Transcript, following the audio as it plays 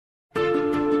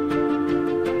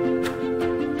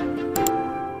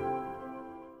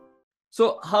So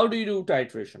how do you do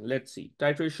titration? Let's see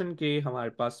titration के हमारे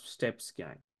पास steps क्या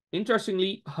हैं।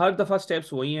 इंटरेस्टिंगली हर दफा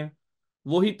स्टेप्स वही हैं,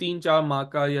 वही 3-4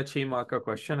 मार्क का या 6 मार्क का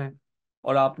क्वेश्चन है,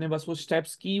 और आपने बस वो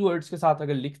स्टेप्स कीवर्ड्स के साथ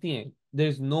अगर लिख दिए there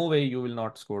is no way you will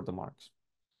not score the marks.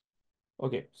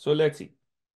 Okay, so let's see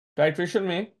titration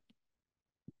में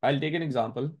I will take an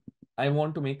example. I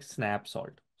want to make snap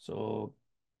salt, so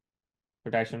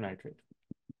potassium nitrate,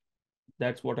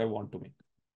 that's what I want to make.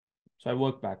 So I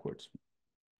work backwards.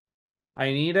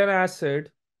 I need an acid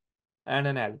and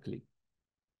N alkali.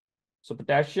 So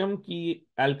potassium की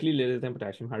alkali ले लेते हैं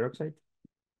potassium hydroxide,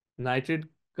 nitrate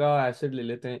का acid ले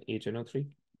लेते हैं HNO3।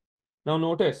 Now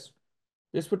notice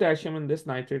this potassium and this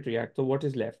nitrate react, so what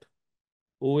is left?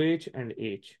 OH and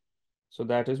H, so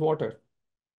that is water।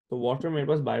 तो water मेरे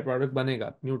पास बाय प्रोडक्ट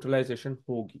बनेगा, न्यूट्रलाइजेशन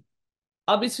होगी।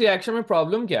 अब इस रिएक्शन में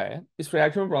प्रॉब्लम क्या है? इस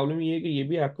रिएक्शन में प्रॉब्लम ये है कि ये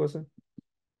भी एक्वस है,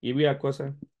 ये भी एक्वस है,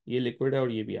 ये लिक्विड है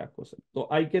और ये भी एक्वस है, तो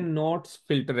I can not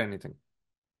filter anything.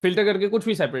 Filter करके कुछ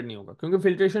भी सेपरेट नहीं होगा, क्योंकि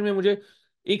फिल्ट्रेशन में मुझे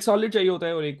एक सॉलिड चाहिए होता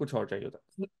है और एक कुछ और चाहिए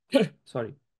होता है।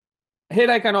 Sorry, here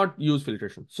I cannot use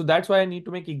filtration, so that's why I need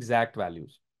to make exact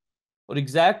values। और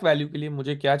एग्जैक्ट वैल्यू के लिए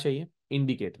मुझे क्या चाहिए?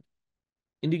 इंडिकेटर।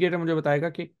 इंडिकेटर मुझे बताएगा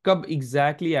कि कब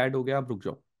एग्जैक्टली ऐड हो गया, आप रुक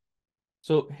जाओ।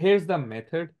 So here is the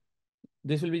method,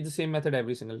 this will be the same method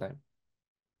every single time.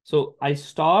 So I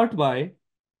start by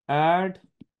add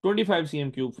 25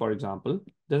 cm cube, for example,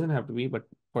 doesn't have to be, but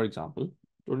for example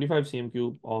 25 cm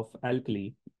cube of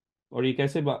alkali। और ये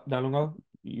कैसे डालूंगा?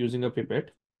 Using a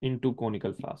pipette into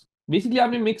conical flask. Basically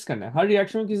आपने mix करना है, हर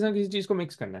reaction में किसी ना किसी चीज को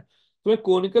मिक्स करना है। तो मैं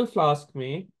कोनिकल फ्लास्क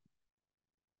में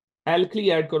एल्कली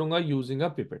ऐड करूंगा यूजिंग अ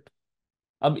पिपेट।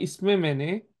 अब इसमें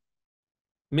मैंने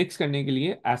मिक्स करने के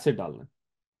लिए एसिड डालना है,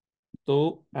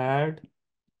 तो ऐड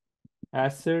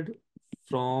एसिड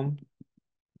फ्रॉम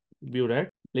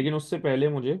ब्यूरेट, लेकिन उससे पहले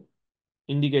मुझे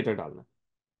इंडिकेटर डालना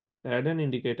है। ऐड एन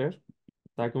इंडिकेटर,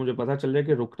 ताकि मुझे पता चल जाए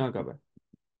कि रुकना कब है।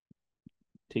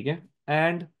 ठीक है,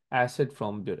 and acid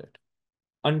from burette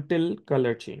until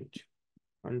color change,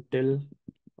 until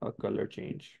a color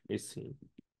change is seen।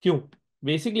 क्यों?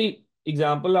 बेसिकली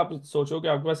एग्जांपल आप सोचो कि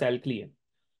आपके पास एल्कली है,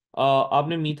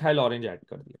 आपने मीथाइल ऑरेंज ऐड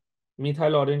कर दिया।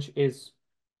 Methyl orange is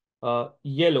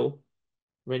yellow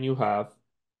when you have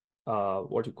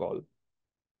what you call,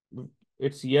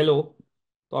 it's yellow,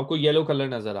 तो आपको येलो कलर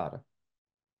नजर आ रहा है।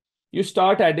 You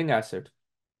start adding acid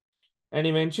and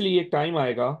eventually एक टाइम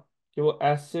आएगा कि वो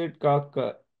एसिड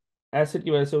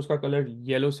की वजह से उसका कलर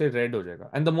येलो से रेड हो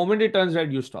जाएगा, and the moment it turns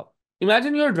red you stop.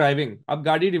 Imagine you are driving, आप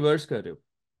गाड़ी रिवर्स कर रहे हो,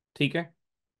 ठीक है?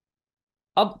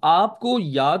 अब आपको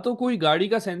या तो कोई गाड़ी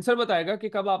का सेंसर बताएगा कि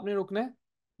कब आपने रुकना है,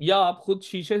 या आप खुद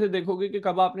शीशे से देखोगे कि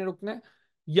कब आपने रुकना है,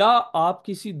 या आप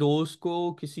किसी दोस्त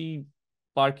को, किसी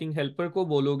पार्किंग हेल्पर को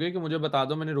बोलोगे कि मुझे बता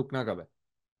दो मैंने रुकना कब है।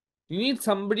 You need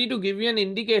somebody to give you an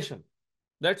indication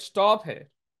that stop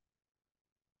है।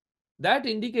 That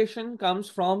indication comes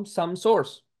from some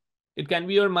source. It can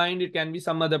be your mind, it can be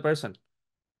some other person.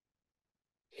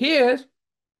 Here,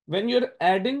 when you're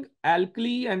adding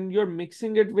alkali and you're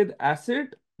mixing it with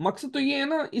acid, मकसद तो ये है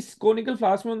ना, इस conical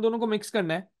flask में उन दोनों को मिक्स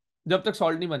करना है जब तक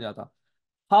सॉल्ट नहीं बन जाता।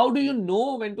 How do you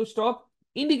know when to stop?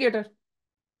 Indicator.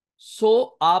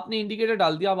 सो आपने इंडिकेटर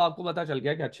डाल दिया, अब आपको पता चल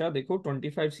गया कि अच्छा देखो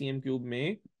 25 cm क्यूब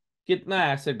में कितना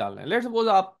एसिड डालना है। लेट्स सपोज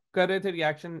आप कर रहे थे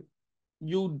reaction,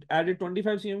 you added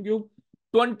 25 cm cube,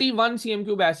 21 cm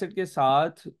cube acid के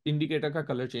साथ इंडिकेटर का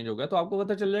कलर चेंज हो गया, तो आपको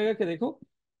पता चल जाएगा कि देखो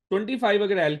 25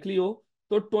 अगर एल्कली हो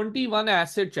तो 21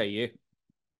 एसिड चाहिए।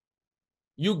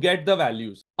 You get the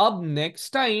values. अब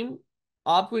नेक्स्ट टाइम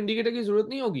आपको इंडिकेटर की जरूरत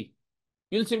नहीं होगी,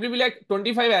 you will simply be like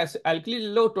 25 alkali ले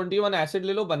लो, 21 एसिड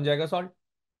ले लो, बन जाएगा salt.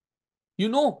 You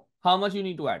know how much you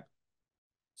need to add.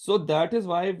 So that is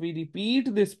why we repeat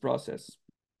this process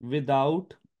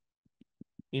without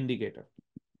indicator।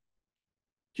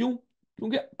 क्यों?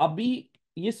 क्योंकि अभी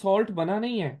ये सॉल्ट बना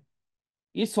नहीं है,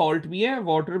 ये सॉल्ट भी है,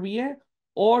 वाटर भी है,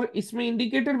 और इसमें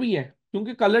इंडिकेटर भी है,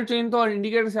 क्योंकि कलर चेंज तो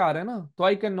इंडिकेटर से आ रहा है ना। तो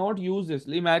I can not use this.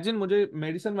 Imagine मुझे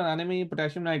मेडिसिन बनाने में ये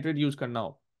पोटेशियम नाइट्रेट यूज करना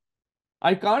हो,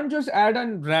 I can't just add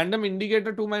N random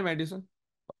indicator to my medicine.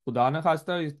 खुदा ना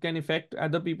खास्ता it can effect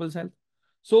other peoples health.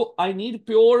 So I need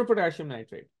pure potassium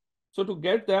nitrate। So to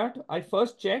get that, I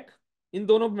first check, इन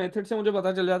दोनों method से मुझे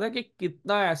पता चल जाता है कि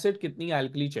कितना एसिड कितनी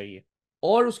एल्कली चाहिए,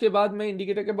 और उसके बाद मैं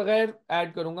इंडिकेटर के बगैर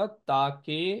ऐड करूंगा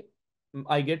ताकि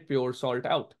I get pure salt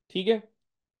out. ठीक है?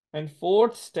 And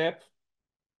fourth step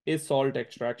is salt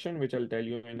extraction, which I tell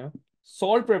you in a.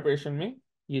 Salt preparation में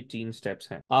ये 3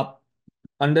 स्टेप्स हैं, आप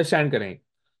अंडरस्टैंड करें।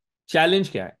 चैलेंज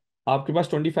क्या है? आपके पास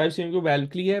 25 cm क्यूब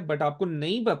एल्कली है, बट आपको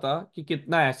नहीं पता कि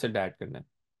कितना एसिड ऐड करना है।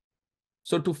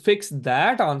 So to fix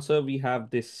that answer, we have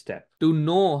this step to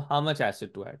know how much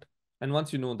acid to add. And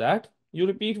once you know that, you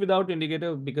repeat without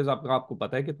indicator because आपको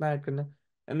पता है कितना ऐड करना है,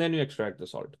 and then you extract the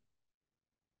salt.